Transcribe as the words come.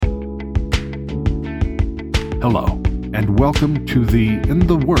Hello, and welcome to the In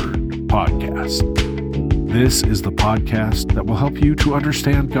the Word podcast. This is the podcast that will help you to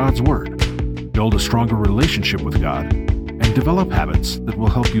understand God's Word, build a stronger relationship with God, and develop habits that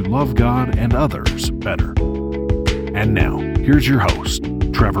will help you love God and others better. And now, here's your host,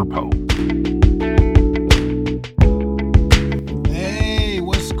 Trevor Pope. Hey,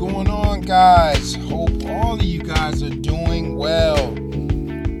 what's going on, guys? Hope all of you guys are doing well.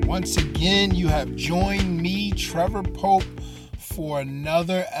 Once again, you have joined me, Trevor Pope, for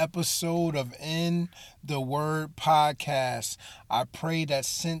another episode of In the Word podcast. I pray that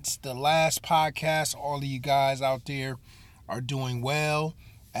since the last podcast, all of you guys out there are doing well.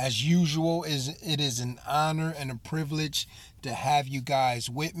 As usual, it is an honor and a privilege to have you guys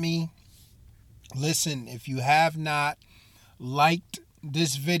with me. Listen, if you have not liked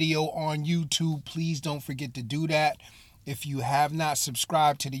this video on YouTube, please don't forget to do that. If you have not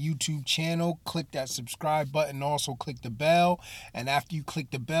subscribed to the YouTube channel, click that subscribe button. Also, click the bell. And after you click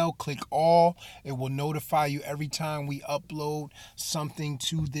the bell, click all. It will notify you every time we upload something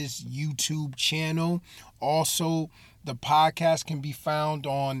to this YouTube channel. Also, the podcast can be found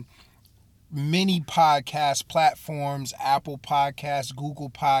on many podcast platforms: Apple Podcasts,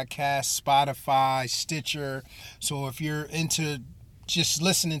 Google Podcasts, Spotify, Stitcher. So if you're into just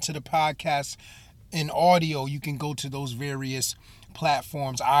listening to the podcast in audio, you can go to those various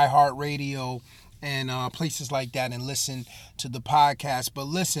platforms, iHeartRadio, and places like that, and listen to the podcast. But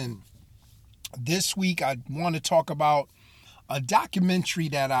listen, this week I want to talk about a documentary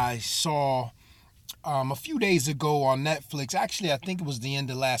that I saw a few days ago on Netflix. Actually, I think it was the end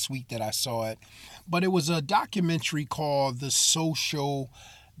of last week that I saw it. But it was a documentary called The Social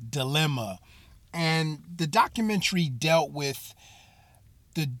Dilemma. And the documentary dealt with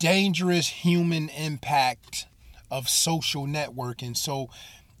the dangerous human impact of social networking. So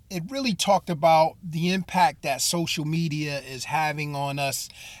it really talked about the impact that social media is having on us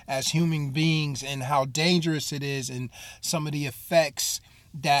as human beings and how dangerous it is, and some of the effects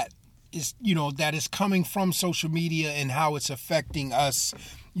that is coming from social media and how it's affecting us,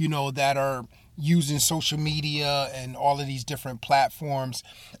 that are using social media and all of these different platforms.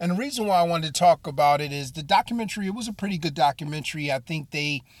 And the reason why I wanted to talk about it is the documentary, it was a pretty good documentary. I think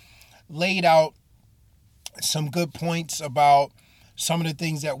they laid out some good points about some of the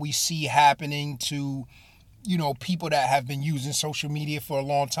things that we see happening to, people that have been using social media for a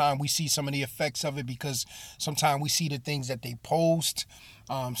long time. We see some of the effects of it because sometimes we see the things that they post,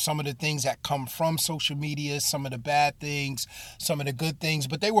 some of the things that come from social media, some of the bad things, some of the good things.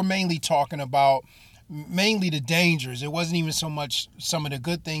 But they were mainly talking about the dangers. It wasn't even so much some of the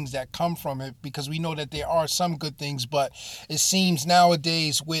good things that come from it, because we know that there are some good things. But it seems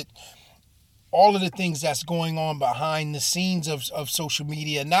nowadays, with all of the things that's going on behind the scenes of social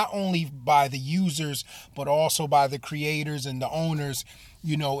media, not only by the users, but also by the creators and the owners,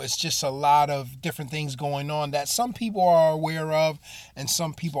 it's just a lot of different things going on that some people are aware of and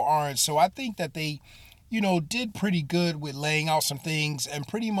some people aren't. So I think that they, did pretty good with laying out some things, and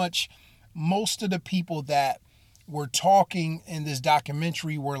pretty much most of the people that were talking in this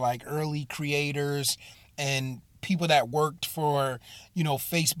documentary were like early creators and people that worked for,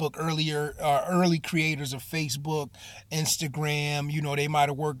 Facebook early creators of Facebook, Instagram. They might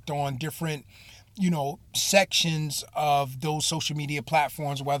have worked on different, sections of those social media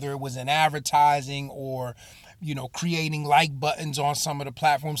platforms, whether it was in advertising or, creating like buttons on some of the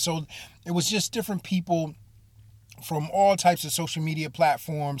platforms. So it was just different people from all types of social media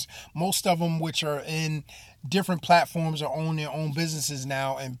platforms, most of them which are in different platforms or own their own businesses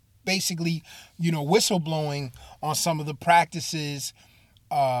now, and basically, whistleblowing on some of the practices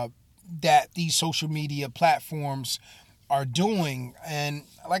that these social media platforms are doing. And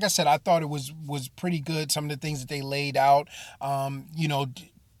like I said, I thought it was pretty good, some of the things that they laid out.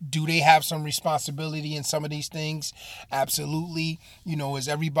 Do they have some responsibility in some of these things? Absolutely. Is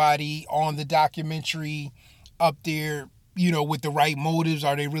everybody on the documentary up there, with the right motives?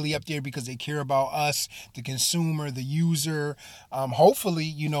 Are they really up there because they care about us, the consumer, the user?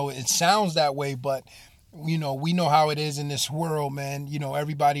 Hopefully, it sounds that way, but we know how it is in this world, man.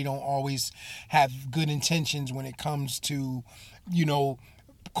 Everybody don't always have good intentions when it comes to,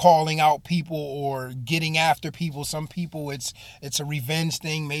 calling out people or getting after people. Some people, it's a revenge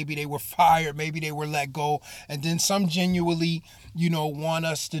thing. Maybe they were fired, maybe they were let go. And then some genuinely, want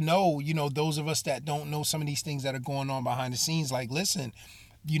us to know, those of us that don't know some of these things that are going on behind the scenes, like, listen,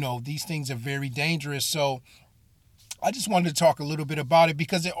 these things are very dangerous. So I just wanted to talk a little bit about it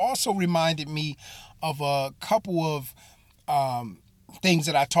because it also reminded me of a couple of things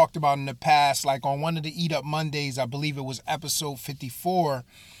that I talked about in the past. Like on one of the Eat Up Mondays, I believe it was episode 54,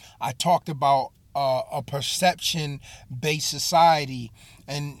 I talked about a perception-based society.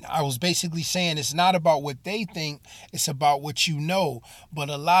 And I was basically saying it's not about what they think, it's about what you know. But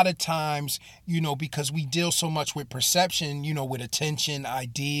a lot of times, because we deal so much with perception, with attention,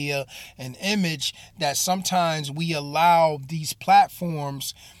 idea, and image, that sometimes we allow these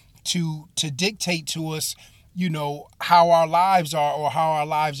platforms to dictate to us how our lives are or how our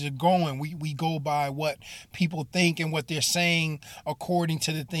lives are going. We go by what people think and what they're saying according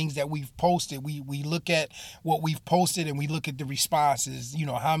to the things that we've posted. We look at what we've posted and we look at the responses,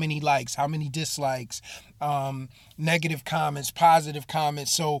 how many likes, how many dislikes, negative comments, positive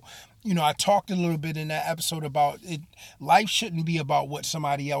comments. So, I talked a little bit in that episode about it. Life shouldn't be about what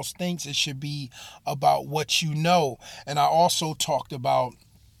somebody else thinks. It should be about what you know. And I also talked about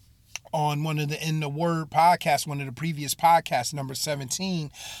on one of the In the Word podcasts, one of the previous podcasts, number 17,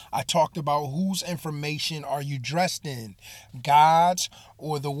 I talked about whose information are you dressed in, God's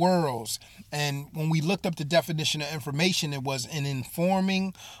or the world's. And when we looked up the definition of information, it was an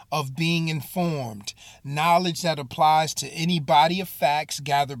informing of being informed, knowledge that applies to any body of facts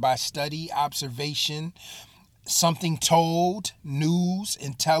gathered by study, observation, something told, news,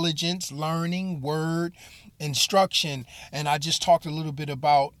 intelligence, learning, word, instruction. And I just talked a little bit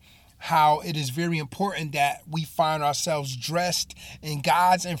about how it is very important that we find ourselves dressed in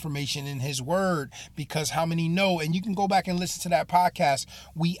God's information in His Word, because how many know, and you can go back and listen to that podcast,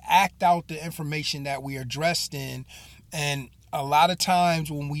 we act out the information that we are dressed in. And a lot of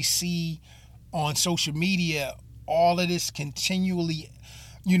times when we see on social media all of this continually,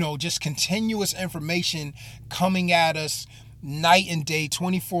 just continuous information coming at us night and day,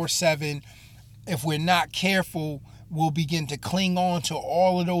 24/7, if we're not careful, we'll begin to cling on to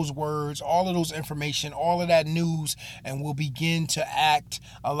all of those words, all of those information, all of that news, and we'll begin to act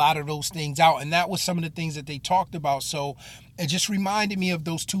a lot of those things out. And that was some of the things that they talked about. So it just reminded me of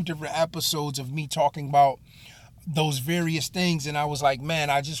those 2 different episodes of me talking about those various things. And I was like, man,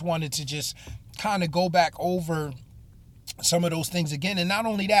 I just wanted to just kind of go back over some of those things again. And not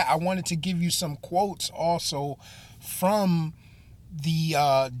only that, I wanted to give you some quotes also from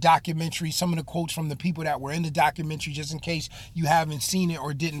the documentary, some of the quotes from the people that were in the documentary, just in case you haven't seen it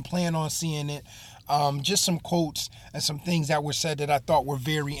or didn't plan on seeing it. Just some quotes and some things that were said that I thought were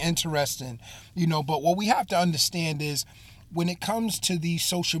very interesting, but what we have to understand is when it comes to these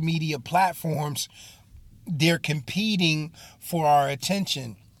social media platforms, they're competing for our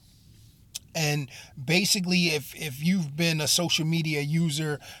attention. And basically, if you've been a social media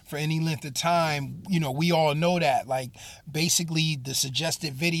user for any length of time, we all know that. Like, basically, the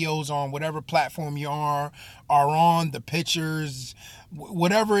suggested videos on whatever platform you are on, the pictures,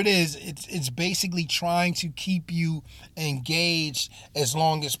 whatever it is, it's basically trying to keep you engaged as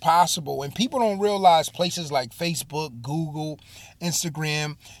long as possible. And people don't realize places like Facebook, Google,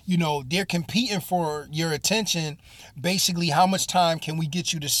 Instagram, they're competing for your attention. Basically, how much time can we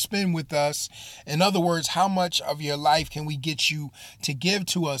get you to spend with us? In other words, how much of your life can we get you to give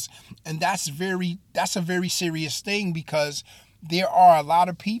to us? And that's a very serious thing, because there are a lot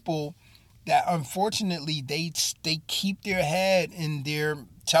of people that unfortunately they keep their head in their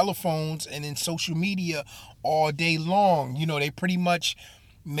telephones and in social media all day long. They pretty much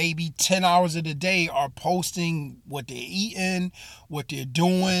maybe 10 hours of the day are posting what they're eating, what they're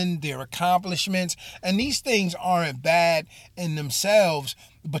doing, their accomplishments. And these things aren't bad in themselves,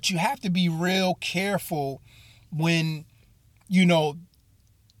 but you have to be real careful when,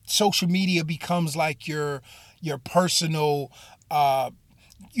 social media becomes like your personal,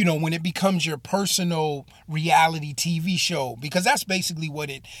 when it becomes your personal reality TV show, because that's basically what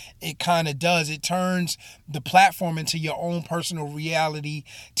it kind of does. It turns the platform into your own personal reality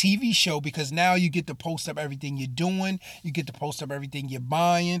TV show, because now you get to post up everything you're doing. You get to post up everything you're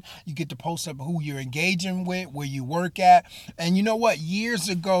buying. You get to post up who you're engaging with, where you work at. And you know what? Years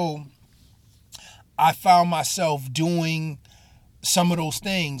ago, I found myself doing some of those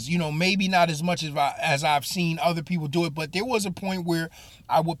things, maybe not as much as I've seen other people do it, but there was a point where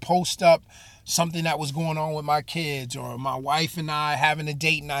I would post up something that was going on with my kids, or my wife and I having a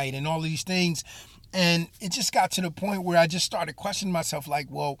date night, and all these things. And it just got to the point where I just started questioning myself, like,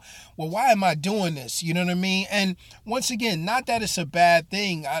 well, why am I doing this? You know what I mean? And once again, not that it's a bad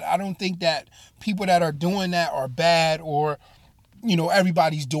thing. I don't think that people that are doing that are bad, or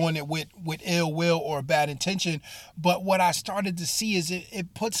everybody's doing it with ill will or bad intention. But what I started to see is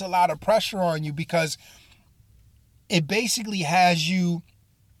it puts a lot of pressure on you, because it basically has you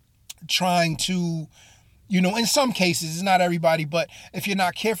trying to, in some cases, it's not everybody, but if you're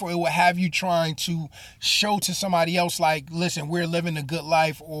not careful, it will have you trying to show to somebody else, like, listen, we're living a good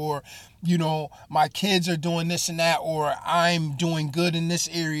life, or, my kids are doing this and that, or I'm doing good in this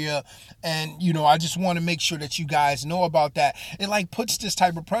area. And, I just want to make sure that you guys know about that. It like puts this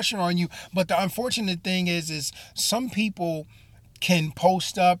type of pressure on you. But the unfortunate thing is some people can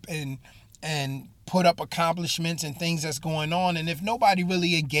post up and put up accomplishments and things that's going on. And if nobody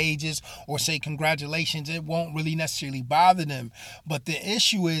really engages or say congratulations, it won't really necessarily bother them. But the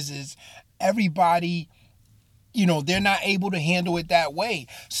issue is everybody, they're not able to handle it that way.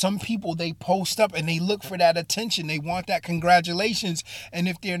 Some people, they post up and they look for that attention. They want that congratulations. And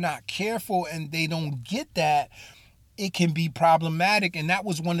if they're not careful and they don't get that, it can be problematic. And that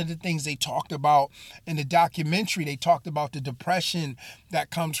was one of the things they talked about in the documentary. They talked about the depression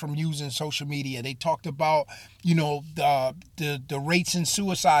that comes from using social media. They talked about, the rates in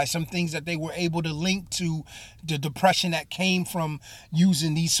suicide, some things that they were able to link to the depression that came from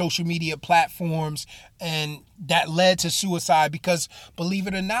using these social media platforms, and that led to suicide. Because believe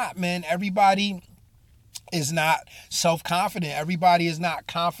it or not, man, everybody is not self-confident. Everybody is not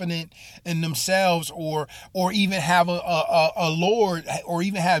confident in themselves, or even have a Lord, or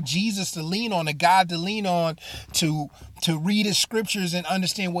even have Jesus to lean on, a God to lean on, to read his scriptures and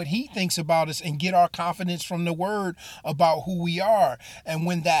understand what he thinks about us and get our confidence from the word about who we are. And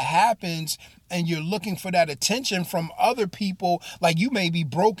when that happens, and you're looking for that attention from other people, like you may be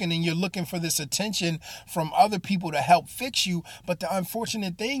broken and you're looking for this attention from other people to help fix you. But the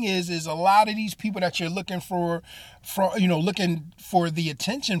unfortunate thing is a lot of these people that you're looking for the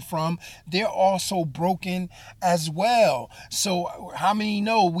attention from, they're also broken as well. So how many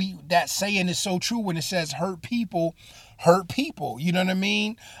know that saying is so true when it says hurt people, you know what I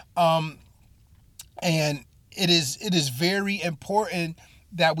mean? And it is very important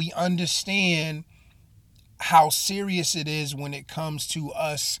that we understand how serious it is when it comes to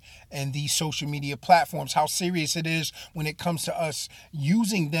us and these social media platforms, how serious it is when it comes to us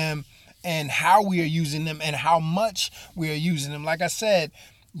using them, and how we are using them and how much we are using them. Like I said,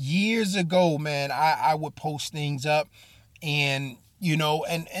 years ago, man, I would post things up and,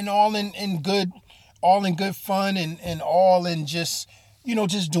 and all in good fun and all in just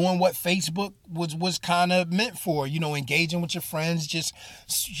doing what Facebook was kind of meant for, engaging with your friends, just,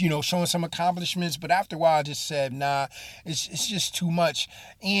 showing some accomplishments. But after a while, I just said, nah, it's just too much.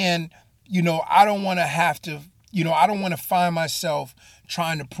 And, I don't want to have to, I don't want to find myself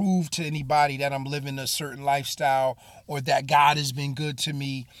trying to prove to anybody that I'm living a certain lifestyle or that God has been good to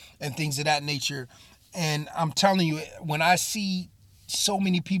me and things of that nature. And I'm telling you, when I see so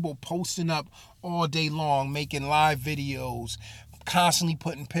many people posting up all day long, making live videos, constantly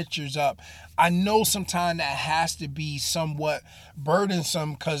putting pictures up, I know sometimes that has to be somewhat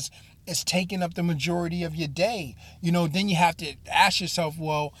burdensome because it's taking up the majority of your day. Then you have to ask yourself,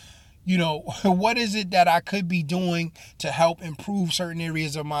 well, what is it that I could be doing to help improve certain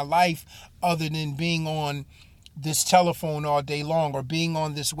areas of my life other than being on this telephone all day long or being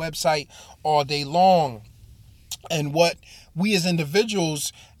on this website all day long? And what we as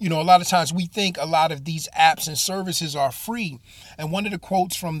individuals, a lot of times we think a lot of these apps and services are free. And one of the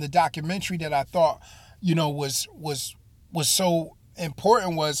quotes from the documentary that I thought, was so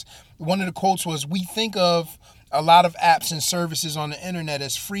important was, one of the quotes was, we think of a lot of apps and services on the internet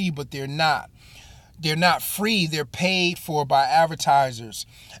as free, but they're not. They're not free. They're paid for by advertisers.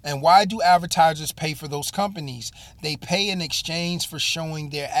 And why do advertisers pay for those companies? They pay in exchange for showing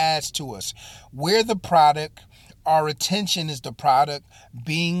their ads to us. We're the product. Our attention is the product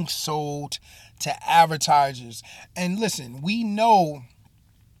being sold to advertisers. And listen, we know,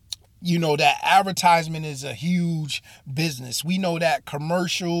 that advertisement is a huge business. We know that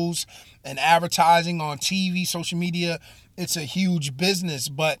commercials and advertising on TV, social media, it's a huge business.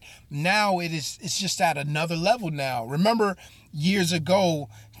 But now it's just at another level now. Remember years ago,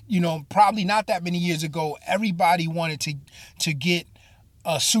 probably not that many years ago, everybody wanted to get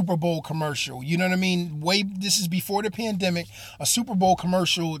a Super Bowl commercial. You know what I mean? This is before the pandemic. A Super Bowl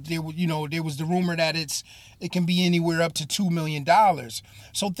commercial, there was the rumor that it can be anywhere up to $2 million.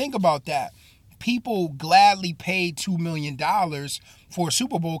 So think about that. People gladly paid $2 million for a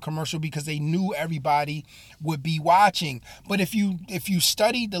Super Bowl commercial because they knew everybody would be watching. But if you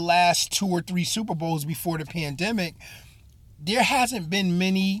studied the last 2 or 3 Super Bowls before the pandemic, there hasn't been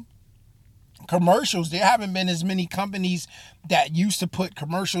many commercials. There haven't been as many companies that used to put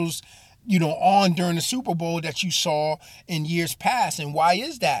commercials, on during the Super Bowl that you saw in years past. And why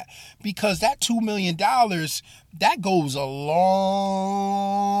is that? Because that $2 million, that goes a long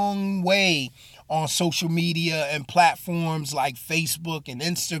way on social media and platforms like Facebook and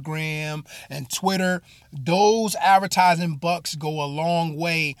Instagram and Twitter, those advertising bucks go a long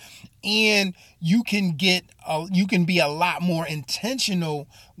way, and you can be a lot more intentional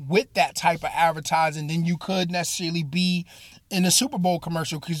with that type of advertising than you could necessarily be in a Super Bowl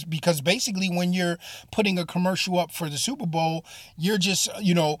commercial, because basically when you're putting a commercial up for the Super Bowl, you're just,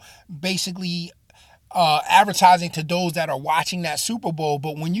 basically advertising to those that are watching that Super Bowl.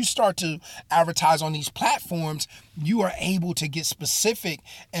 But when you start to advertise on these platforms, you are able to get specific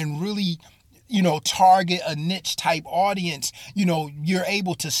and really target a niche type audience. You're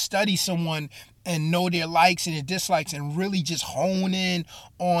able to study someone and know their likes and their dislikes and really just hone in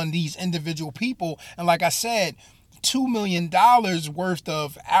on these individual people. And like I said, $2 million worth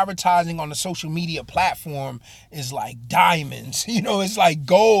of advertising on a social media platform is like diamonds. It's like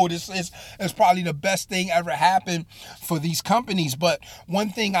gold. It's probably the best thing ever happened for these companies. But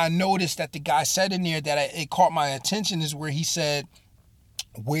one thing I noticed that the guy said in there that it caught my attention is where he said,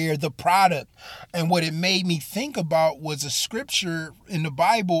 "We're the product." And what it made me think about was a scripture in the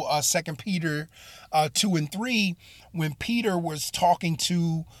Bible, 2 Peter 2:3, when Peter was talking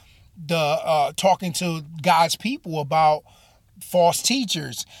to God's people about false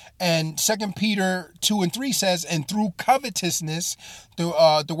teachers. And 2 Peter 2:3 says, "And through covetousness,"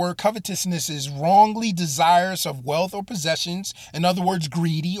 the word covetousness is wrongly desirous of wealth or possessions, in other words,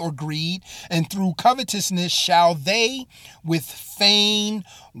 greedy or greed, "and through covetousness shall they with vain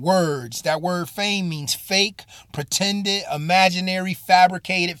words," that word vain means fake, pretended, imaginary,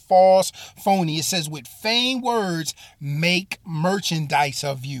 fabricated, false, phony. It says, "with vain words make merchandise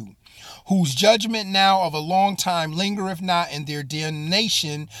of you, whose judgment now of a long time lingereth not, and their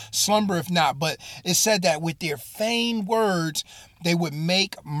damnation slumbereth not." But it said that with their vain words, they would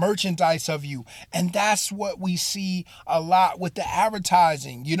make merchandise of you. And that's what we see a lot with the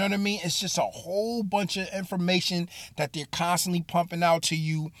advertising. You know what I mean? It's just a whole bunch of information that they're constantly pumping out to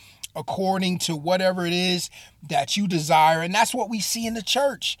you according to whatever it is that you desire. And that's what we see in the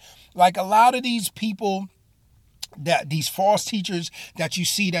church. Like a lot of these people, that these false teachers that you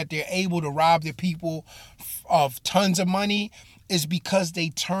see that they're able to rob their people of tons of money, is because they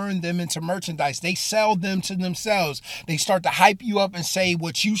turn them into merchandise. They sell them to themselves. They start to hype you up and say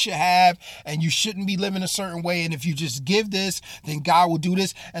what you should have, and you shouldn't be living a certain way. And if you just give this, then God will do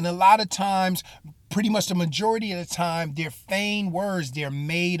this. And a lot of times, pretty much the majority of the time, they're feigned words. They're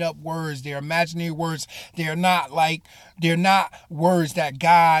made up words. They're imaginary words. They're not words that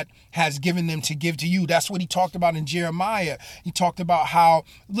God has given them to give to you. That's what he talked about in Jeremiah. He talked about how,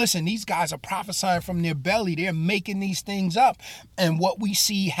 listen, these guys are prophesying from their belly. They're making these things up. And what we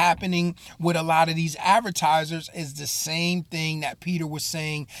see happening with a lot of these advertisers is the same thing that Peter was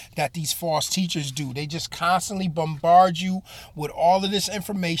saying that these false teachers do. They just constantly bombard you with all of this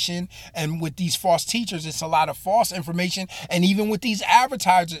information. And with these false teachers, it's a lot of false information. And even with these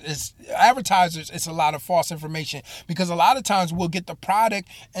advertisers, it's a lot of false information, because a lot of times we'll get the product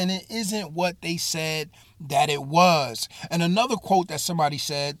and it isn't what they said that it was. And another quote that somebody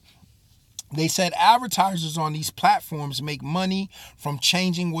said, they said, "Advertisers on these platforms make money from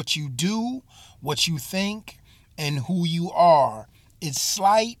changing what you do, what you think, and who you are. It's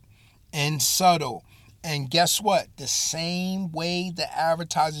slight and subtle." And guess what? The same way the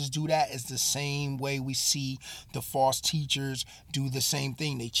advertisers do that is the same way we see the false teachers do the same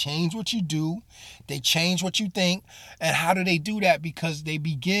thing. They change what you do. They change what you think. And how do they do that? Because they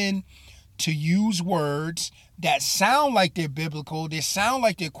begin to use words that sound like they're biblical. They sound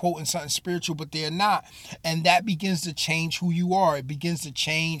like they're quoting something spiritual, but they're not. And that begins to change who you are. It begins to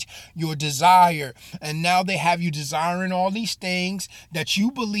change your desire. And now they have you desiring all these things that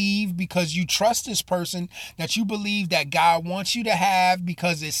you believe because you trust this person, that you believe that God wants you to have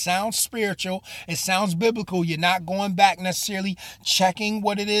because it sounds spiritual. It sounds biblical. You're not going back necessarily checking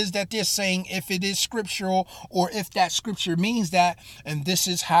what it is that they're saying, if it is scriptural or if that scripture means that. And this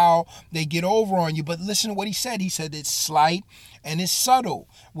is how they get over on you. But listen to what he said. He said it's slight and it's subtle,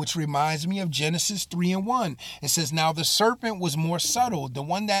 which reminds me of Genesis 3:1. It says, "Now the serpent was more subtle." The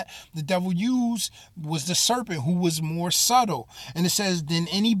one that the devil used was the serpent, who was more subtle. And it says, "Than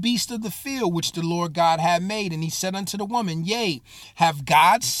any beast of the field which the Lord God had made. And he said unto the woman, Yea, have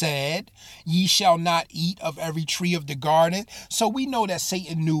God said, Ye shall not eat of every tree of the garden?" So we know that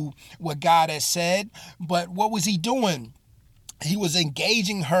Satan knew what God had said, but what was he doing? he was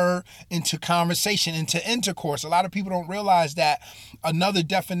engaging her into conversation, into intercourse. A lot of people don't realize that another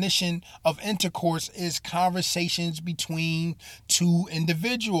definition of intercourse is conversations between two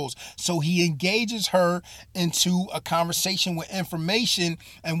individuals. So he engages her into a conversation with information.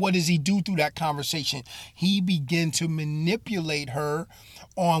 And what does he do through that conversation? He begins to manipulate her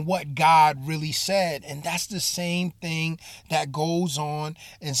on what God really said. And that's the same thing that goes on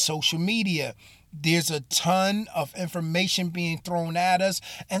in social media. There's a ton of information being thrown at us.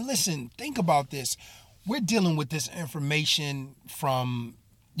 And listen, think about this. We're dealing with this information from,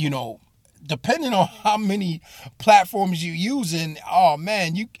 depending on how many platforms you're using, oh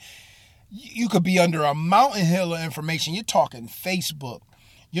man, you could be under a mountain hill of information. You're talking Facebook,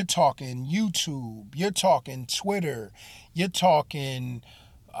 you're talking YouTube, you're talking Twitter, you're talking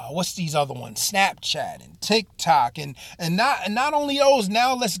what's these other ones? Snapchat and TikTok and not only those.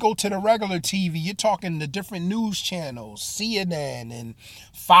 Now let's go to the regular TV. You're talking the different news channels, CNN and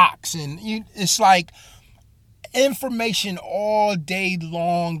Fox, and it's like information all day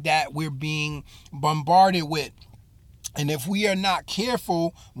long that we're being bombarded with. And if we are not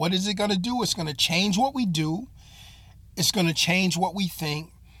careful, what is it going to do? It's going to change what we do. It's going to change what we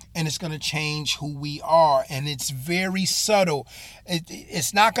think. And it's going to change who we are. And it's very subtle.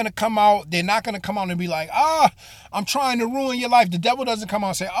 It's not going to come out. They're not going to come out and be like, I'm trying to ruin your life. The devil doesn't come out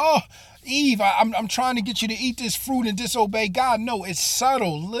and say, Eve, I'm trying to get you to eat this fruit and disobey God. No, it's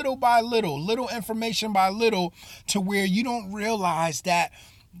subtle, little by little information by little, to where you don't realize that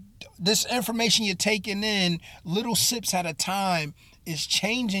this information you're taking in, little sips at a time, is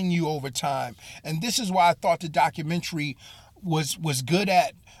changing you over time. And this is why I thought the documentary was good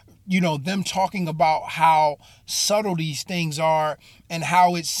at, them talking about how subtle these things are and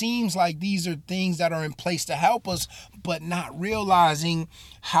how it seems like these are things that are in place to help us, but not realizing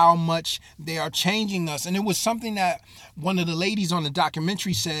how much they are changing us. And it was something that one of the ladies on the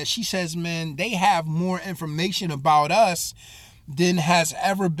documentary said. She says, man, they have more information about us than has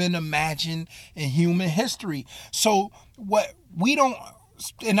ever been imagined in human history. So what we don't,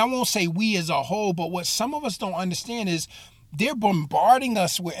 and I won't say we as a whole, but what some of us don't understand is they're bombarding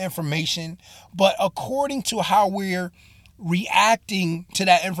us with information, but according to how we're reacting to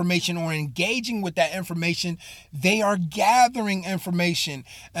that information or engaging with that information, they are gathering information.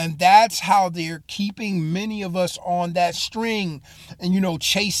 And that's how they're keeping many of us on that string and,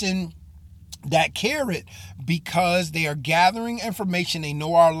 chasing that carrot, because they are gathering information. They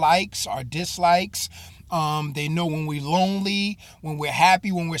know our likes, our dislikes. They know when we're lonely, when we're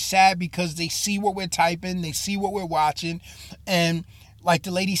happy, when we're sad, because they see what we're typing, they see what we're watching. And like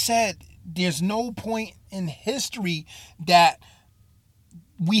the lady said, there's no point in history that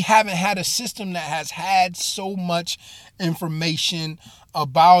we haven't had a system that has had so much information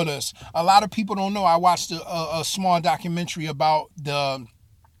about us. A lot of people don't know. I watched a small documentary about the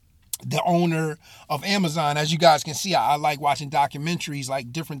owner of Amazon. As you guys can see, I like watching documentaries,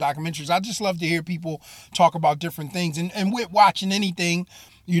 like different documentaries. I just love to hear people talk about different things. And with watching anything,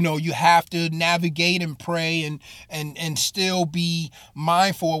 you have to navigate and pray and still be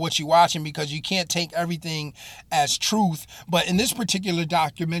mindful of what you're watching, because you can't take everything as truth. But in this particular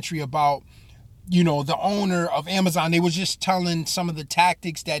documentary about, the owner of Amazon, they was just telling some of the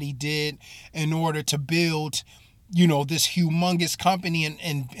tactics that he did in order to build this humongous company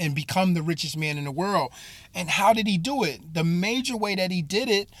and become the richest man in the world. And how did he do it? The major way that he did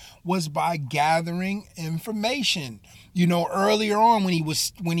it was by gathering information. Earlier on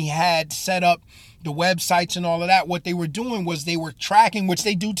when he had set up the websites and all of that, what they were doing was they were tracking, which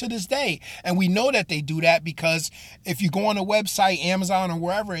they do to this day. And we know that they do that because if you go on a website, Amazon or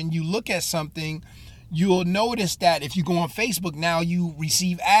wherever, and you look at something, you'll notice that if you go on Facebook now, you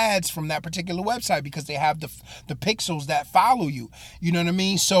receive ads from that particular website because they have the pixels that follow you. You know what I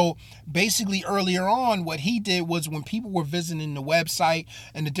mean? So basically earlier on, what he did was when people were visiting the website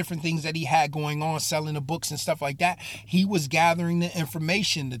and the different things that he had going on, selling the books and stuff like that, he was gathering the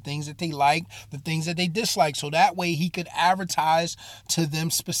information, the things that they liked, the things that they disliked. So that way he could advertise to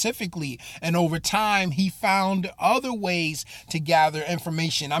them specifically. And over time, he found other ways to gather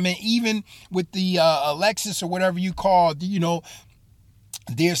information. I mean, even with the Alexis or whatever you call,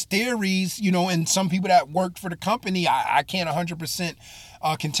 there's theories, and some people that worked for the company, I can't 100%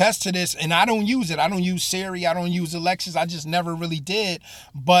 contest to this, and I don't use it. I don't use Siri. I don't use Alexis. I just never really did.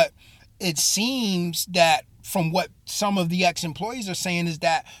 But it seems that from what some of the ex-employees are saying is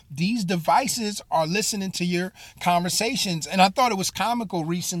that these devices are listening to your conversations. And I thought it was comical.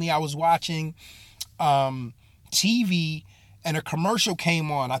 Recently, I was watching TV, and a commercial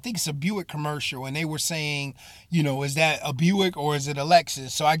came on. I think it's a Buick commercial. And they were saying, is that a Buick or is it a Lexus?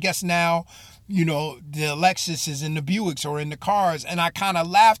 So I guess now, the Lexuses and the Buicks or in the cars. And I kind of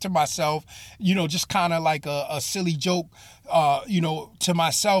laughed to myself, just kind of like a silly joke, to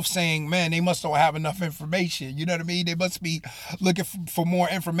myself saying, man, they must don't have enough information. You know what I mean? They must be looking for more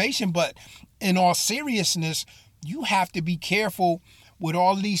information. But in all seriousness, you have to be careful with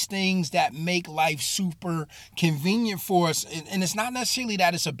all of these things that make life super convenient for us. And it's not necessarily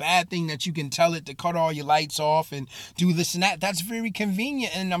that it's a bad thing that you can tell it to cut all your lights off and do this and that. That's very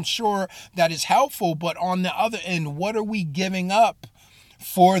convenient, and I'm sure that is helpful. But on the other end, what are we giving up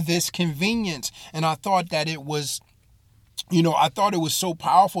for this convenience? And I thought that it was, so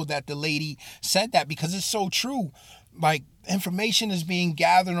powerful that the lady said that, because it's so true. Like, information is being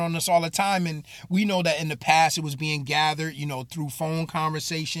gathered on us all the time, and we know that in the past it was being gathered, through phone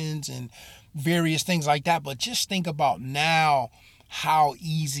conversations and various things like that. But just think about now how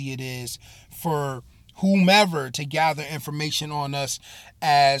easy it is for whomever to gather information on us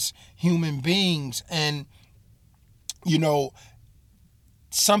as human beings. And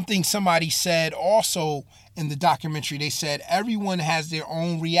something somebody said also in the documentary, they said everyone has their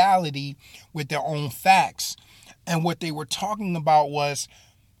own reality with their own facts. And what they were talking about was,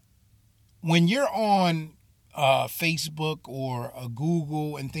 when you're on Facebook or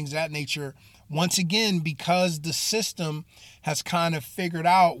Google and things of that nature, once again, because the system has kind of figured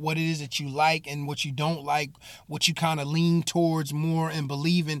out what it is that you like and what you don't like, what you kind of lean towards more and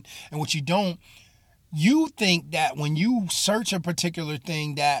believe in and what you don't, you think that when you search a particular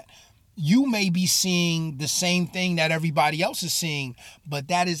thing that you may be seeing the same thing that everybody else is seeing, but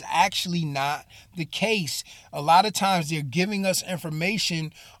that is actually not the case. A lot of times they're giving us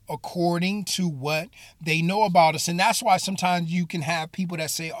information according to what they know about us. And that's why sometimes you can have people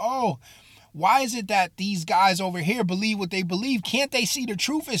that say, oh, why is it that these guys over here believe what they believe? Can't they see the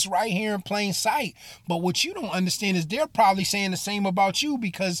truth is right here in plain sight? But what you don't understand is they're probably saying the same about you,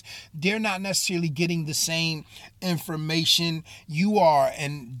 because they're not necessarily getting the same information you are.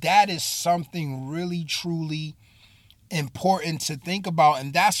 And that is something really, truly important to think about.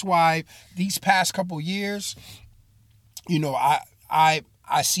 And that's why these past couple years,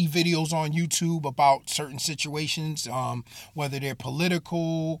 I see videos on YouTube about certain situations, whether they're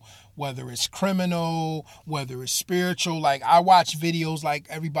political, whether it's criminal, whether it's spiritual. Like, I watch videos like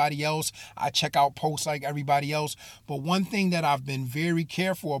everybody else. I check out posts like everybody else. But one thing that I've been very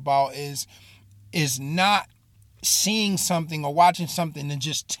careful about is not seeing something or watching something and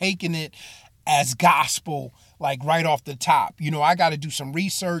just taking it as gospel, like right off the top. I got to do some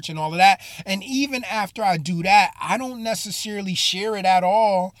research and all of that. And even after I do that, I don't necessarily share it at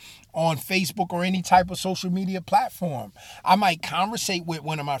all on Facebook or any type of social media platform. I might conversate with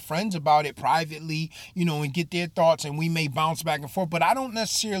one of my friends about it privately, and get their thoughts, and we may bounce back and forth. But I don't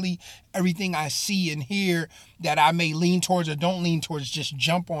necessarily, everything I see and hear that I may lean towards or don't lean towards, just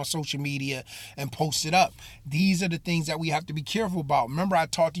jump on social media and post it up. These are the things that we have to be careful about. Remember, I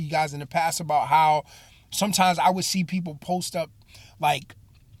talked to you guys in the past about how sometimes I would see people post up, like,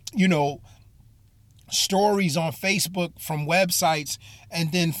 stories on Facebook from websites,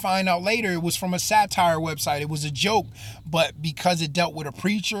 and then find out later it was from a satire website. It was a joke, but because it dealt with a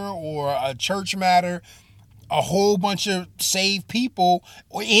preacher or a church matter, a whole bunch of saved people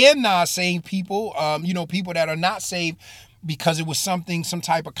and not saved people, people that are not saved, because it was some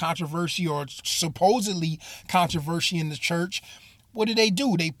type of controversy or supposedly controversy in the church. What did they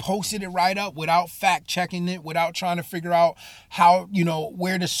do? They posted it right up without fact checking it, without trying to figure out how,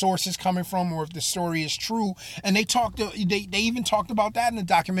 where the source is coming from or if the story is true. And they even talked about that in the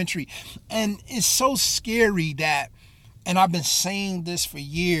documentary. And it's so scary that, and I've been saying this for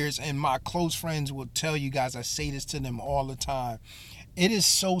years, and my close friends will tell you guys, I say this to them all the time. It is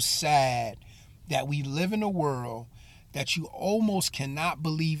so sad that we live in a world that you almost cannot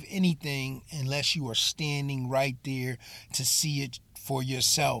believe anything unless you are standing right there to see it for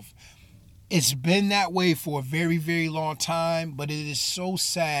yourself. It's been that way for a very, very long time, but it is so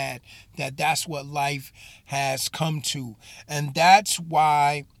sad that that's what life has come to. And that's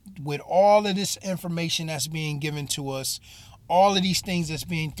why, with all of this information that's being given to us, all of these things that's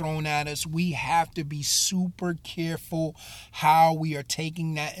being thrown at us, we have to be super careful how we are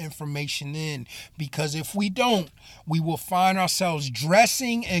taking that information in. Because if we don't, we will find ourselves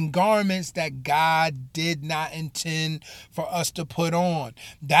dressing in garments that God did not intend for us to put on.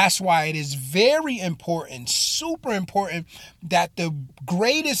 That's why it is very important, super important, that the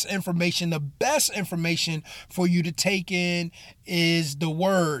greatest information, the best information for you to take in is the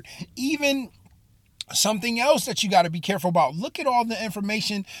Word. Even Something else that you got to be careful about. Look at all the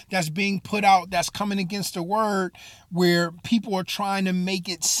information that's being put out that's coming against the word, where people are trying to make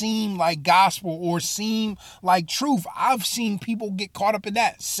it seem like gospel or seem like truth. I've seen people get caught up in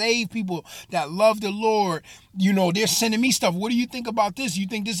that. Save people that love the Lord. They're sending me stuff. What do you think about this? You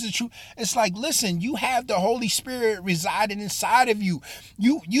think this is true? It's like, listen, you have the Holy Spirit residing inside of you.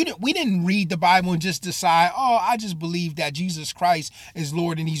 We didn't read the Bible and just decide, I just believe that Jesus Christ is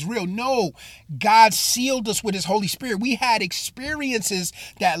Lord and he's real. No, God sealed us with his Holy Spirit. We had experiences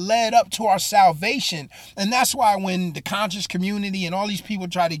that led up to our salvation. And that's why when the conscious community and all these people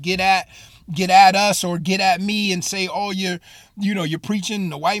try to get at us or get at me and say, you're preaching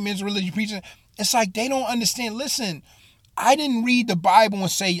the white man's religion, preaching. It's like they don't understand. Listen, I didn't read the Bible and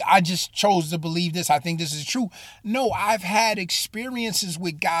say, I just chose to believe this. I think this is true. No, I've had experiences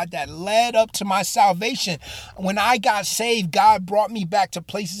with God that led up to my salvation. When I got saved, God brought me back to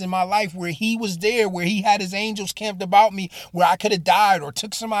places in my life where he was there, where he had his angels camped about me, where I could have died or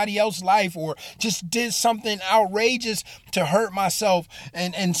took somebody else's life or just did something outrageous to hurt myself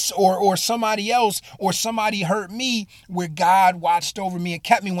or somebody else, or somebody hurt me, where God watched over me and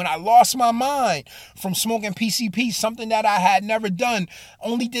kept me. When I lost my mind from smoking PCP, something that I had never done,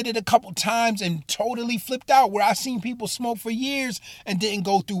 only did it a couple times and totally flipped out, where I seen people smoke for years and didn't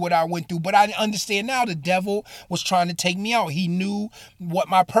go through what I went through. But I understand now the devil was trying to take me out. He knew what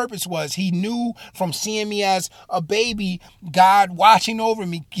my purpose was. He knew from seeing me as a baby, God watching over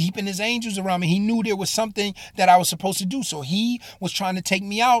me, keeping his angels around me. He knew there was something that I was supposed to do. So he was trying to take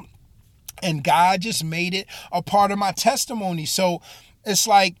me out, and God just made it a part of my testimony. So it's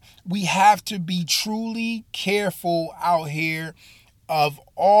like we have to be truly careful out here of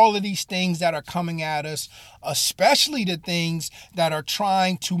all of these things that are coming at us, especially the things that are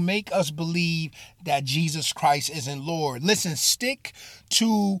trying to make us believe that Jesus Christ isn't Lord. Listen, stick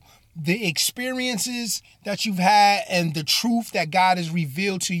to the experiences that you've had and the truth that God has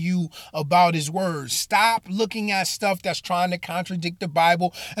revealed to you about his words. Stop looking at stuff that's trying to contradict the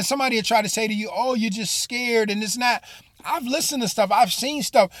Bible. And somebody will try to say to you, you're just scared and it's not. I've listened to stuff, I've seen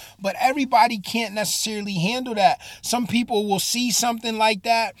stuff, but everybody can't necessarily handle that. Some people will see something like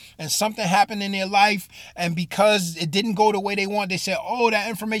that and something happened in their life, and because it didn't go the way they want, they say, that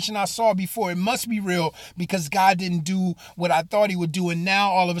information I saw before, it must be real because God didn't do what I thought he would do, and now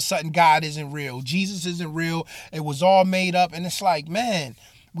all of a sudden God isn't real. Jesus isn't real. It was all made up. And it's like, man,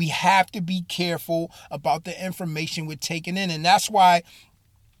 we have to be careful about the information we're taking in. And that's why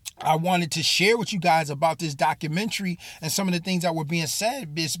I wanted to share with you guys about this documentary and some of the things that were being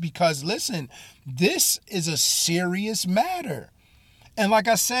said, is because, listen, this is a serious matter. And like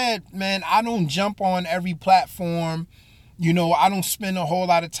I said, man, I don't jump on every platform. I don't spend a whole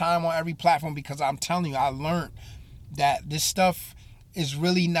lot of time on every platform because I'm telling you, I learned that this stuff is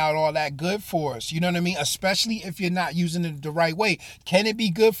really not all that good for us. You know what I mean? Especially if you're not using it the right way. Can it be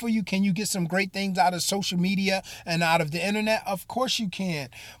good for you? Can you get some great things out of social media and out of the internet? Of course you can.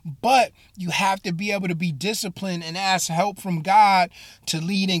 But you have to be able to be disciplined and ask help from God to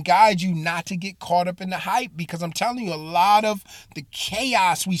lead and guide you, not to get caught up in the hype. Because I'm telling you, a lot of the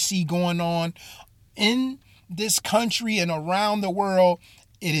chaos we see going on in this country and around the world,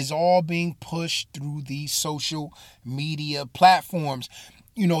 it is all being pushed through these social media platforms.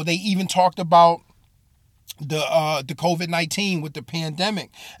 They even talked about the COVID-19 with the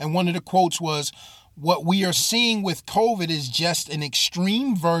pandemic. And one of the quotes was, what we are seeing with COVID is just an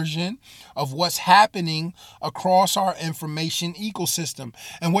extreme version of what's happening across our information ecosystem.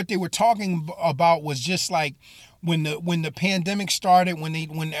 And what they were talking about was just like, when the pandemic started,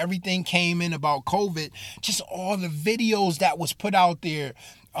 when everything came in about COVID, just all the videos that was put out there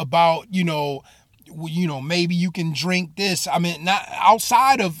about, maybe you can drink this. I mean, not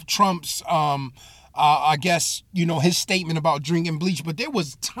outside of Trump's, I guess, his statement about drinking bleach, but there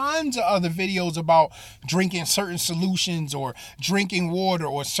was tons of other videos about drinking certain solutions or drinking water,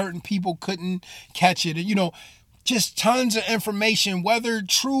 or certain people couldn't catch it. Just tons of information, whether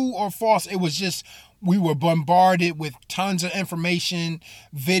true or false. It was just, we were bombarded with tons of information,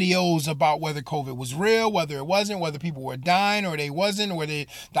 videos about whether COVID was real, whether it wasn't, whether people were dying or they wasn't, or the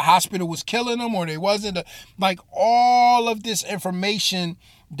hospital was killing them or they wasn't. Like all of this information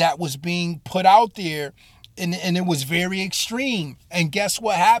that was being put out there, and it was very extreme. And guess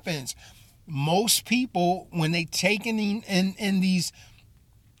what happens? Most people, when they take in these,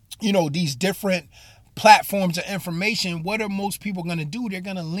 these different platforms of information, what are most people going to do? They're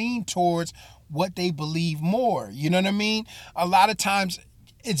going to lean towards what they believe more. You know what I mean? A lot of times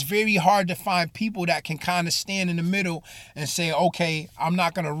it's very hard to find people that can kind of stand in the middle and say, okay, I'm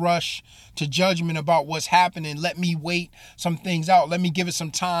not going to rush to judgment about what's happening. Let me wait some things out. Let me give it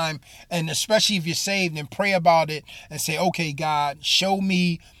some time. And especially if you're saved, and pray about it and say, okay, God, show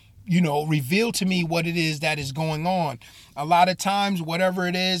me, reveal to me what it is that is going on. A lot of times, whatever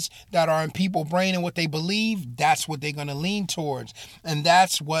it is that are in people's brain and what they believe, that's what they're going to lean towards. And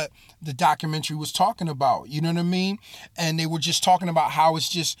that's what the documentary was talking about. You know what I mean? And they were just talking about how it's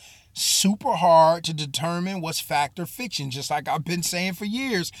just super hard to determine what's fact or fiction. Just like I've been saying for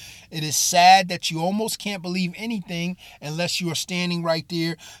years, it is sad that you almost can't believe anything unless you are standing right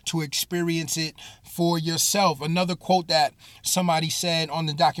there to experience it for yourself. Another quote that somebody said on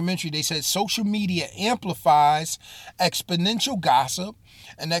the documentary, they said, social media amplifies exponential gossip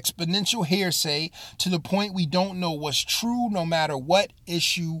and exponential hearsay to the point we don't know what's true no matter what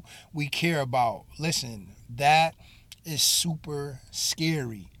issue we care about. Listen, that is super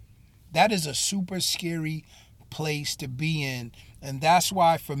scary. That is a super scary place to be in. And that's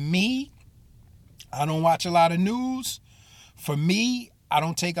why for me, I don't watch a lot of news. For me, I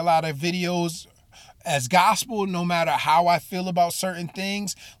don't take a lot of videos as gospel, no matter how I feel about certain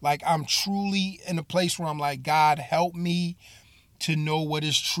things. Like, I'm truly in a place where I'm like, God, help me to know what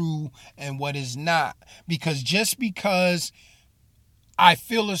is true and what is not. Because just because I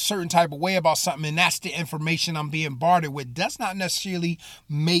feel a certain type of way about something and that's the information I'm being bartered with, does not necessarily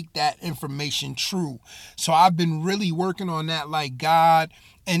make that information true. So I've been really working on that, like God,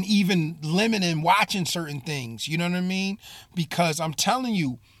 and even limiting watching certain things. You know what I mean? Because I'm telling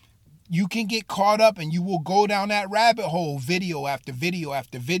you, you can get caught up and you will go down that rabbit hole, video after video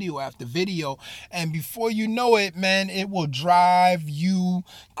after video after video. And before you know it, man, it will drive you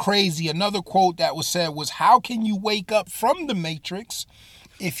crazy. Another quote that was said was, how can you wake up from the matrix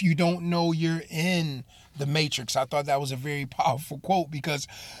if you don't know you're in the matrix? I thought that was a very powerful quote, because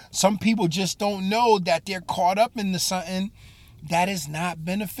some people just don't know that they're caught up into something that is not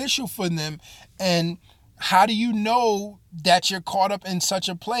beneficial for them. And how do you know that you're caught up in such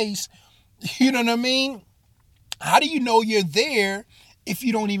a place? You know what I mean? How do you know you're there if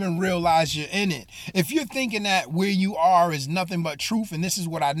you don't even realize you're in it? If you're thinking that where you are is nothing but truth, and this is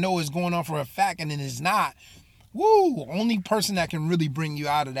what I know is going on for a fact, and it is not, only person that can really bring you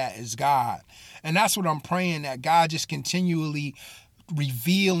out of that is God. And that's what I'm praying, that God just continually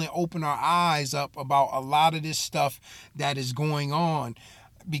reveal and open our eyes up about a lot of this stuff that is going on,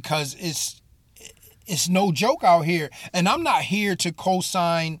 because it's no joke out here. And I'm not here to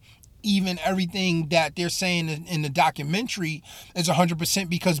co-sign even everything that they're saying in the documentary is 100%,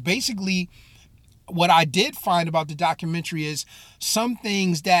 because basically what I did find about the documentary is some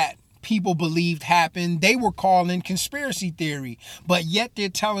things that people believed happened, they were calling conspiracy theory, but yet they're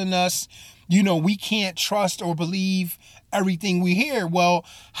telling us, we can't trust or believe everything we hear. Well,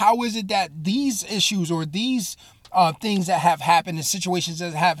 how is it that these issues or these things that have happened and situations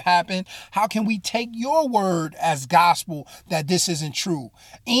that have happened, how can we take your word as gospel that this isn't true?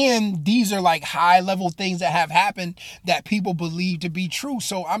 And these are like high level things that have happened that people believe to be true.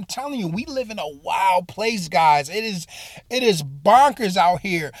 So I'm telling you, we live in a wild place, guys. It is bonkers out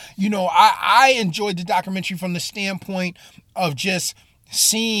here. I enjoyed the documentary from the standpoint of just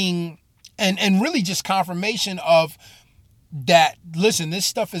seeing and really just confirmation of that, listen, this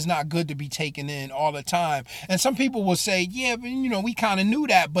stuff is not good to be taken in all the time. And some people will say, yeah, but we kind of knew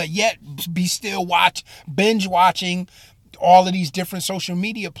that, but yet be still binge watching all of these different social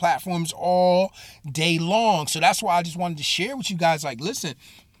media platforms all day long. So that's why I just wanted to share with you guys, like, listen,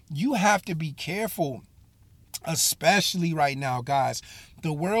 you have to be careful, especially right now, guys.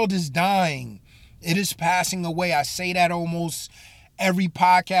 The world is dying. It is passing away. I say that almost every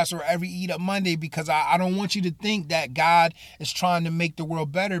podcast or every Eat Up Monday, because I don't want you to think that God is trying to make the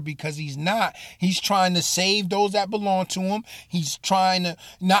world better, because he's not. He's trying to save those that belong to him. He's trying to,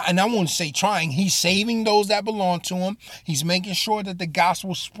 not, and I won't say trying, he's saving those that belong to him. He's making sure that the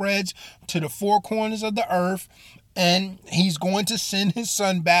gospel spreads to the four corners of the earth. And he's going to send his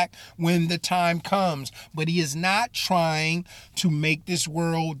son back when the time comes. But he is not trying to make this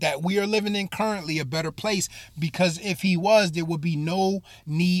world that we are living in currently a better place, because if he was, there would be no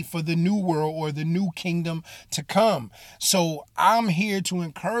need for the new world or the new kingdom to come. So I'm here to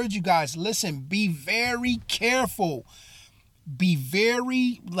encourage you guys. Listen, be very careful. Be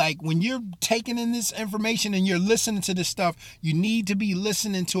very, when you're taking in this information and you're listening to this stuff, you need to be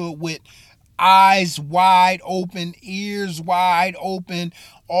listening to it with eyes wide open, ears wide open,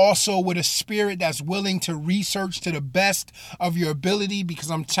 also with a spirit that's willing to research to the best of your ability,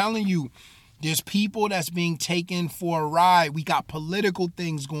 because I'm telling you, There's people that's being taken for a ride. We got political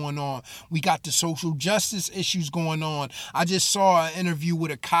things going on. We got the social justice issues going on. I just saw an interview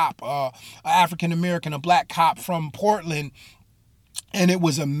with a cop, an African-American, a black cop from Portland. And it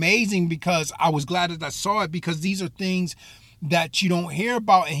was amazing because I was glad that I saw it, because these are things that you don't hear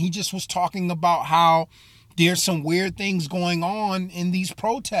about. And he just was talking about how there's some weird things going on in these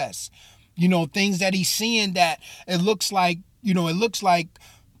protests. Things that he's seeing that it looks like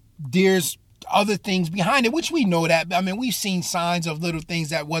there's other things behind it, which we know that. I mean, we've seen signs of little things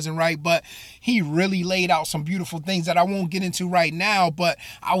that wasn't right, but he really laid out some beautiful things that I won't get into right now. But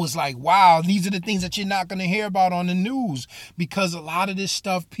I was like, wow, these are the things that you're not going to hear about on the news, because a lot of this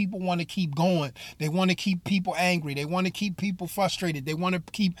stuff, people want to keep going. They want to keep people angry. They want to keep people frustrated. They want to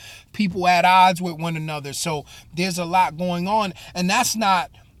keep people at odds with one another. So there's a lot going on, and that's not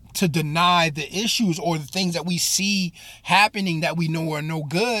to deny the issues or the things that we see happening that we know are no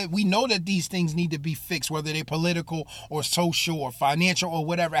good. We know that these things need to be fixed, whether they're political or social or financial or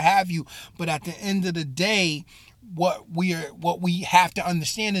whatever have you. But at the end of the day, what we have to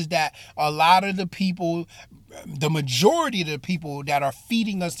understand is that a lot of the people, the majority of the people that are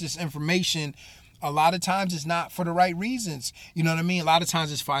feeding us this information, a lot of times it's not for the right reasons. You know what I mean? A lot of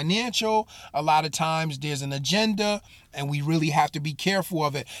times it's financial. A lot of times there's an agenda, and we really have to be careful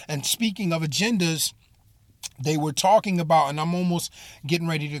of it. And speaking of agendas, they were talking about, and I'm almost getting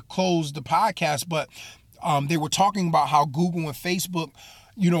ready to close the podcast, but they were talking about how Google and Facebook,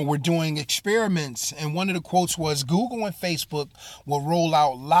 we're doing experiments. And one of the quotes was, Google and Facebook will roll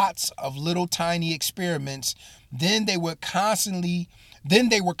out lots of little tiny experiments. Then they were constantly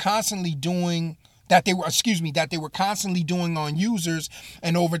doing that they were constantly doing on users.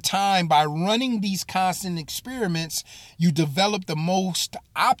 And over time, by running these constant experiments, you develop the most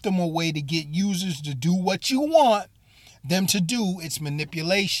optimal way to get users to do what you want them to do. It's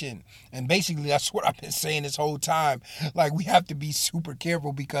manipulation. And basically, that's what I've been saying this whole time. Like, we have to be super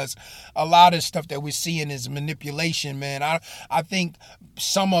careful, because a lot of stuff that we're seeing is manipulation, man. I think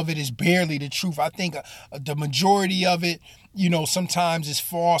some of it is barely the truth. I think the majority of it, sometimes is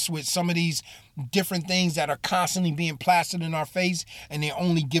false, with some of these different things that are constantly being plastered in our face, and they're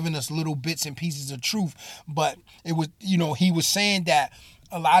only giving us little bits and pieces of truth. But it was, he was saying that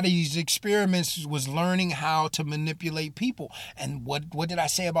a lot of these experiments was learning how to manipulate people. And what did I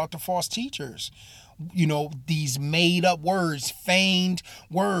say about the false teachers? These made up words, feigned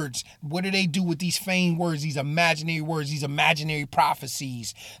words. What do they do with these feigned words, these imaginary words, these imaginary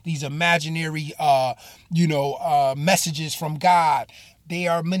prophecies, these imaginary, messages from God? They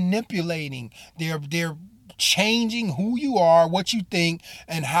are manipulating. They're changing who you are, what you think,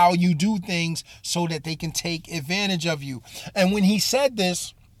 and how you do things, so that they can take advantage of you. And when he said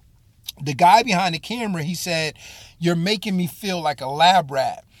this, the guy behind the camera, he said, "You're making me feel like a lab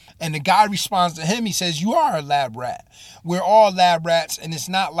rat." And the guy responds to him, he says, "You are a lab rat. We're all lab rats, and it's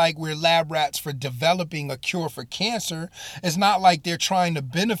not like we're lab rats for developing a cure for cancer. It's not like they're trying to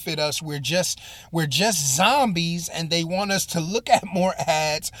benefit us. We're just zombies, and they want us to look at more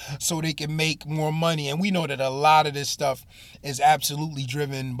ads so they can make more money." And we know that a lot of this stuff is absolutely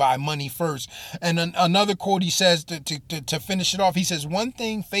driven by money first. And another quote he says, to finish it off, he says, "One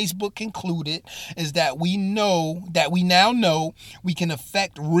thing Facebook concluded is that we now know we can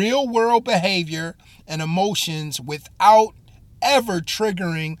affect real world behavior and emotions without ever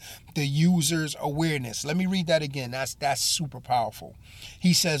triggering the user's awareness." Let me read that again. That's super powerful.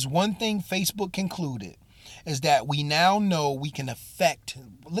 He says, one thing Facebook concluded is that we now know we can affect,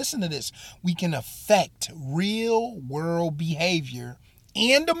 listen to this, we can affect real world behavior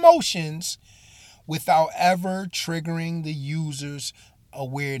and emotions without ever triggering the user's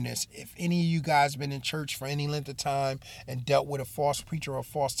awareness. If any of you guys been in church for any length of time and dealt with a false preacher or a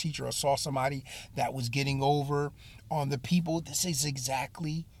false teacher, or saw somebody that was getting over on the people, this is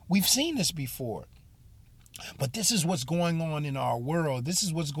exactly, we've seen this before. But this is what's going on in our world. This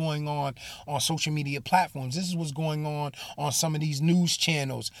is what's going on social media platforms. This is what's going on some of these news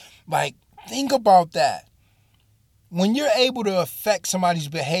channels. Like, think about that. When you're able to affect somebody's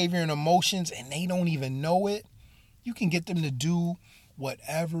behavior and emotions and they don't even know it, you can get them to do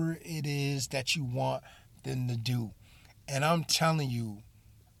whatever it is that you want them to do. And I'm telling you,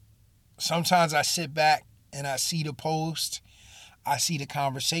 sometimes I sit back and I see the post, I see the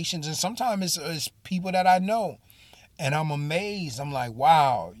conversations, and sometimes it's people that I know, and I'm amazed. I'm like,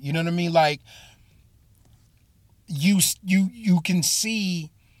 wow, you know what I mean? Like, you can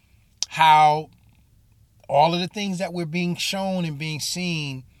see how all of the things that we're being shown and being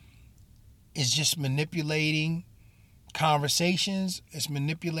seen is just manipulating conversations. It's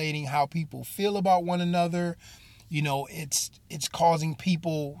manipulating how people feel about one another. It's causing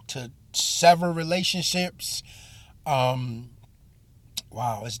people to sever relationships. Wow,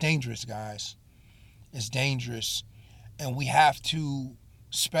 it's dangerous, guys. It's dangerous. And we have to,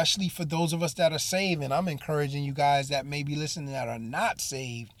 especially for those of us that are saved, and I'm encouraging you guys that may be listening that are not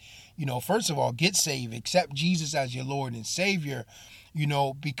saved, first of all, get saved, accept Jesus as your Lord and Savior,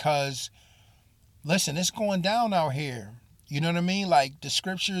 because, listen, it's going down out here. You know what I mean? Like, the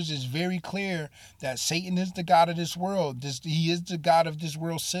scriptures is very clear that Satan is the god of this world. He is the god of this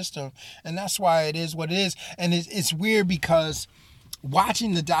world system. And that's why it is what it is. And it's weird because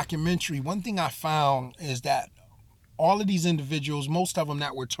watching the documentary, one thing I found is that all of these individuals, most of them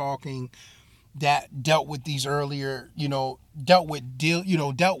that were talking, that dealt with these earlier, dealt with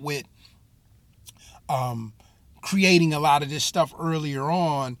creating a lot of this stuff earlier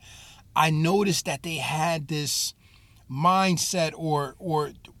on, I noticed that they had this mindset, or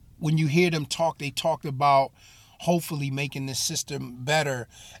when you hear them talk, they talked about hopefully making the system better.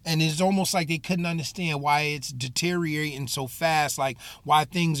 And it's almost like they couldn't understand why it's deteriorating so fast, like why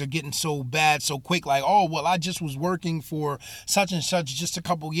things are getting so bad so quick. Like, oh, well, I just was working for such and such just a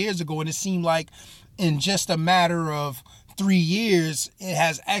couple years ago, and it seemed like in just a matter of 3 years, it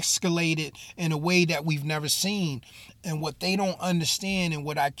has escalated in a way that we've never seen. And what they don't understand, and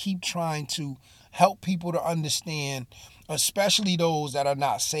what I keep trying to help people to understand, especially those that are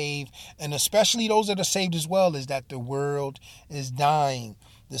not saved, and especially those that are saved as well, is that the world is dying.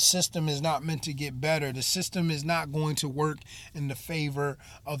 The system is not meant to get better. The system is not going to work in the favor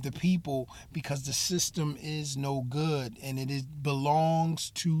of the people, because the system is no good, and it belongs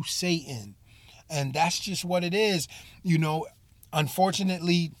to Satan. And that's just what it is.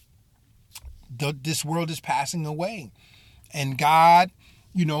 Unfortunately, this world is passing away. And God,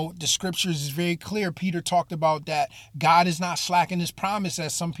 the scriptures is very clear. Peter talked about that God is not slacking his promise,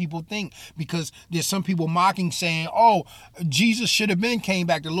 as some people think, because there's some people mocking, saying, oh, Jesus should have been came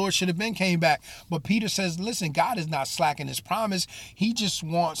back. The Lord should have been came back. But Peter says, listen, God is not slacking his promise. He just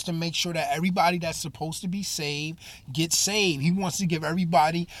wants to make sure that everybody that's supposed to be saved gets saved. He wants to give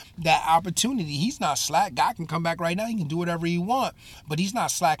everybody that opportunity. He's not slack. God can come back right now. He can do whatever he wants, but he's not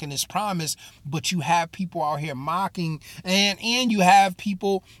slacking his promise. But you have people out here mocking, and you have people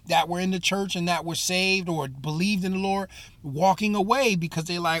that were in the church and that were saved or believed in the Lord walking away because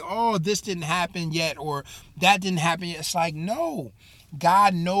they're like, oh, this didn't happen yet, or that didn't happen yet. It's like, no,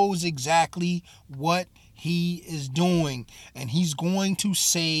 God knows exactly what he is doing, and he's going to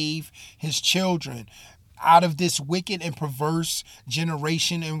save his children out of this wicked and perverse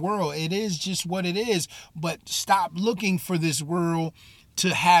generation and world. It is just what it is. But stop looking for this world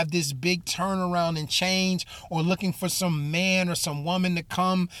to have this big turnaround and change, or looking for some man or some woman to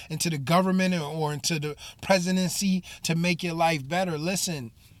come into the government or into the presidency to make your life better.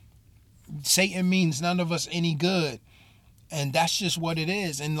 Listen, Satan means none of us any good. And that's just what it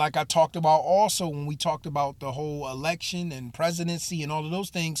is. And like I talked about also when we talked about the whole election and presidency and all of those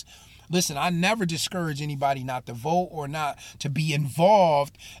things, listen, I never discourage anybody not to vote or not to be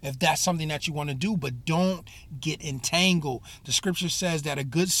involved if that's something that you want to do, but don't get entangled. The scripture says that a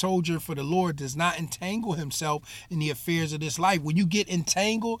good soldier for the Lord does not entangle himself in the affairs of this life. When you get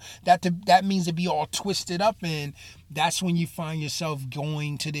entangled, that means to be all twisted up in. That's when you find yourself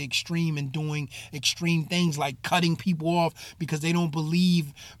going to the extreme and doing extreme things like cutting people off because they don't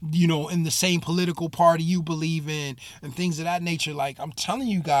believe, in the same political party you believe in and things of that nature. Like, I'm telling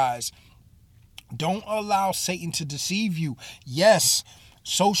you guys, don't allow Satan to deceive you. Yes,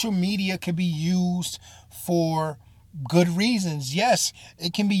 social media can be used for good reasons. Yes,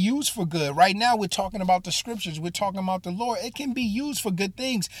 it can be used for good. Right now, we're talking about the scriptures. We're talking about the Lord. It can be used for good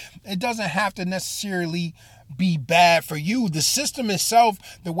things. It doesn't have to necessarily be bad for you. The system itself,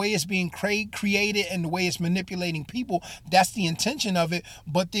 the way it's being created and the way it's manipulating people, that's the intention of it.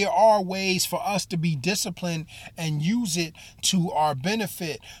 But there are ways for us to be disciplined and use it to our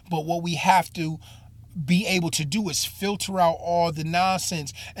benefit. But what we have to be able to do is filter out all the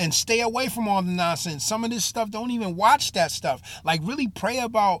nonsense and stay away from all the nonsense. Some of this stuff, don't even watch that stuff. Like, really pray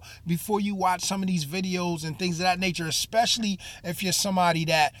about before you watch some of these videos and things of that nature, especially if you're somebody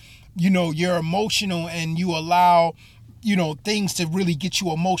that, you're emotional and you allow, things to really get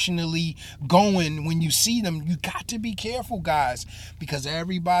you emotionally going when you see them. You got to be careful, guys, because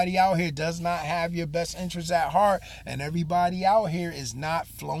everybody out here does not have your best interests at heart, and everybody out here is not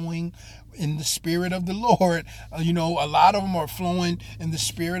flowing in the spirit of the Lord. A lot of them are flowing in the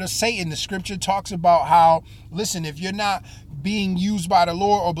spirit of Satan. The scripture talks about how, listen, if you're not being used by the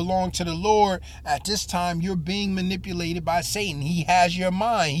Lord or belong to the Lord at this time, you're being manipulated by Satan. He has your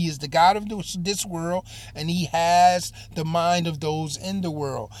mind. He is the God of this world, and he has the mind of those in the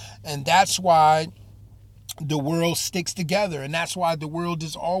world. And that's why the world sticks together, and that's why the world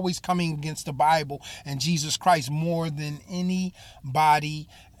is always coming against the Bible and Jesus Christ more than anybody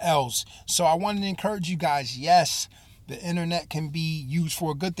else. So I wanted to encourage you guys, yes, the internet can be used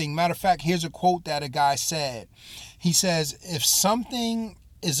for a good thing. Matter of fact, here's a quote that a guy said. He says, if something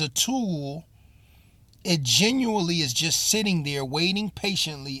is a tool, it genuinely is just sitting there waiting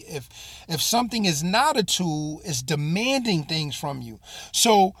patiently. If something is not a tool, it's demanding things from you.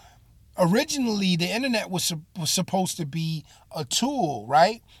 So originally, the internet was supposed to be a tool,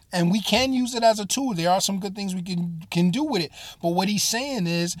 right? And we can use it as a tool. There are some good things we can do with it. But what he's saying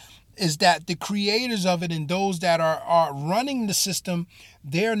is that the creators of it and those that are running the system,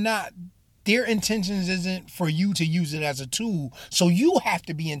 their intentions isn't for you to use it as a tool. So you have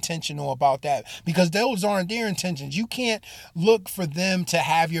to be intentional about that, because those aren't their intentions. You can't look for them to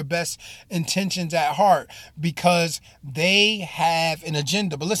have your best intentions at heart, because they have an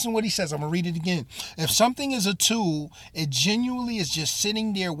agenda. But listen to what he says. I'm going to read it again. If something is a tool, it genuinely is just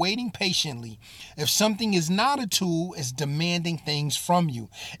sitting there waiting patiently. If something is not a tool, it's demanding things from you.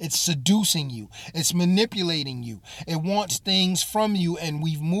 It's seducing you. It's manipulating you. It wants things from you. And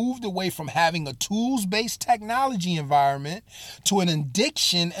we've moved away from having a tools-based technology environment to an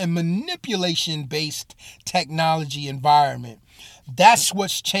addiction and manipulation-based technology environment. That's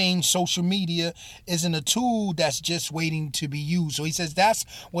what's changed. Social media isn't a tool that's just waiting to be used. So he says that's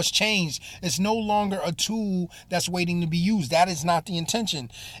what's changed. It's no longer a tool that's waiting to be used. That is not the intention.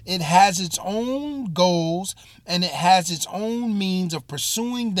 It has its own goals, and it has its own means of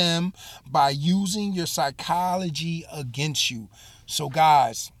pursuing them by using your psychology against you. So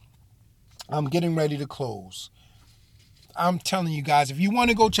guys, I'm getting ready to close. I'm telling you guys, if you want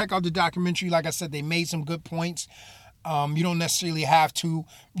to go check out the documentary, like I said, they made some good points. You don't necessarily have to,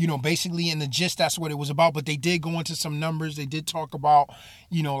 basically in the gist, that's what it was about. But they did go into some numbers. They did talk about,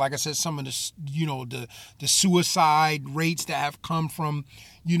 like I said, some of the, the suicide rates that have come from,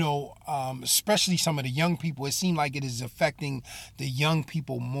 especially some of the young people. It seemed like it is affecting the young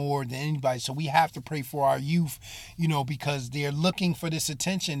people more than anybody. So we have to pray for our youth, because they're looking for this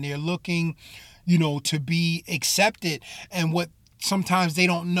attention. They're looking, to be accepted. And what sometimes they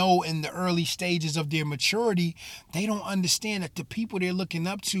don't know in the early stages of their maturity, they don't understand that the people they're looking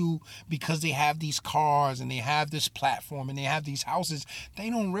up to, because they have these cars and they have this platform and they have these houses,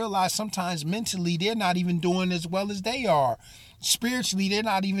 they don't realize sometimes mentally they're not even doing as well as they are. Spiritually, they're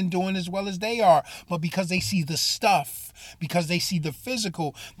not even doing as well as they are. But because they see the stuff, because they see the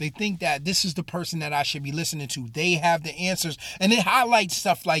physical, they think that this is the person that I should be listening to. They have the answers. And it highlights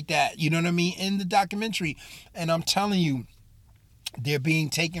stuff like that, you know what I mean, in the documentary. And I'm telling you, they're being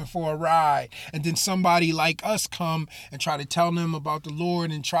taken for a ride. And then somebody like us come and try to tell them about the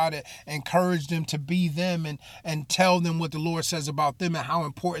Lord and try to encourage them to be them and tell them what the Lord says about them and how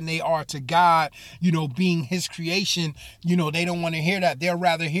important they are to God, being his creation. They don't want to hear that. They'll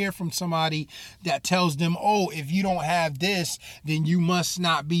rather hear from somebody that tells them, oh, if you don't have this, then you must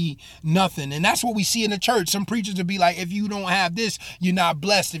not be nothing. And that's what we see in the church. Some preachers will be like, if you don't have this, you're not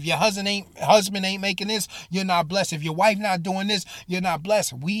blessed. If your husband ain't making this, you're not blessed. If your wife not doing this, you're not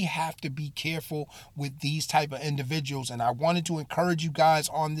blessed. We have to be careful with these type of individuals. And I wanted to encourage you guys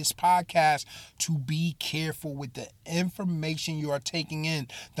on this podcast to be careful with the information you are taking in.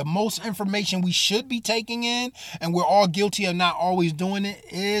 The most information we should be taking in, and we're all guilty of not always doing it,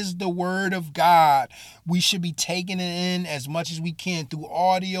 is the word of God. We should be taking it in as much as we can through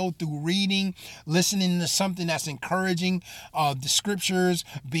audio, through reading, listening to something that's encouraging, the scriptures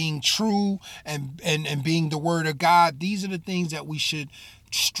being true and being the word of God. These are the things that we should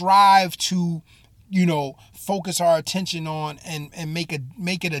strive to, focus our attention on and make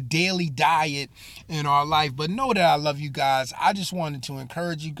it a daily diet in our life. But know that I love you guys. I just wanted to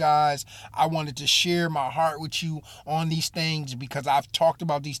encourage you guys. I wanted to share my heart with you on these things, because I've talked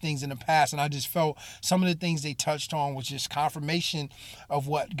about these things in the past, and I just felt some of the things they touched on was just confirmation of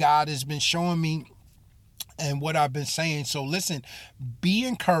what God has been showing me and what I've been saying. So listen, be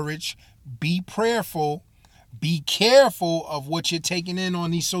encouraged, be prayerful, be careful of what you're taking in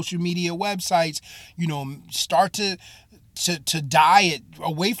on these social media websites. Start to diet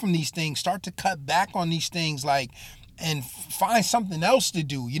away from these things. Start to cut back on these things, and find something else to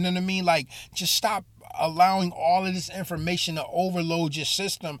do. You know what I mean? Just stop allowing all of this information to overload your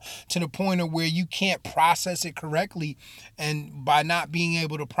system to the point of where you can't process it correctly. And by not being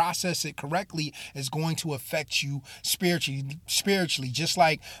able to process it correctly is going to affect you spiritually, just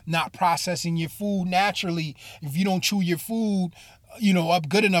like not processing your food naturally. If you don't chew your food up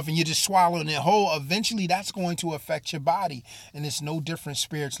good enough and you're just swallowing it whole, eventually that's going to affect your body, and it's no different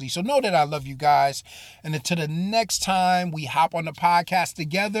spiritually. So know that I love you guys, and until the next time we hop on the podcast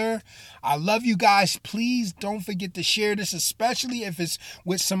together, I love you guys. Please don't forget to share this, especially if it's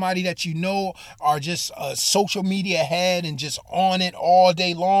with somebody that you know are just a social media head and just on it all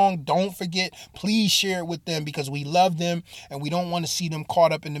day long. Don't forget, please share it with them, because we love them and we don't want to see them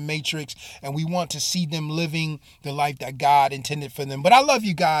caught up in the matrix, and we want to see them living the life that God intended for them. But I love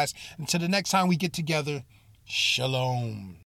you guys. Until the next time we get together, shalom.